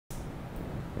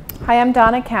Hi, I'm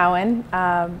Donna Cowan,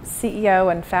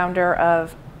 CEO and founder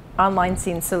of Online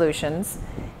Scene Solutions,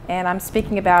 and I'm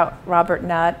speaking about Robert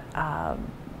Nutt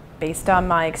based on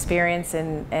my experience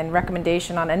and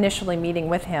recommendation on initially meeting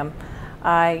with him.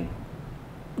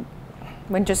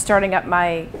 When just starting up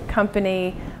my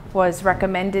company, was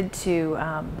recommended to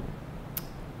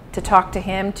talk to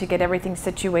him to get everything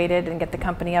situated and get the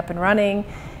company up and running,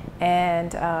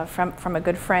 and from a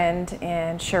good friend,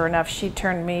 and sure enough, she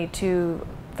turned me to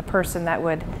the person that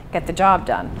would get the job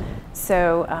done.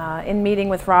 So in meeting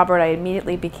with Robert, I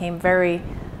immediately became very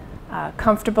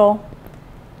comfortable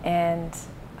and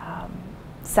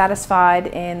satisfied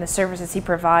in the services he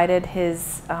provided,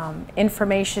 his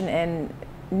information and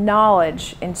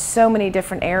knowledge in so many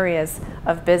different areas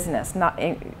of business,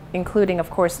 including, of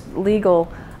course,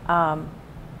 legal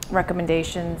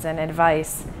recommendations and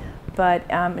advice, but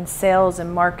in sales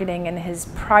and marketing, and his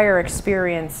prior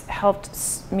experience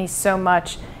helped me so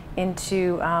much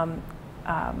into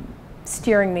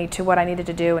steering me to what I needed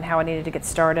to do and how I needed to get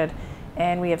started.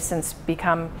 And we have since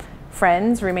become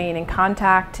friends, remain in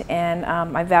contact, and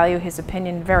I value his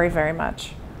opinion very, very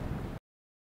much.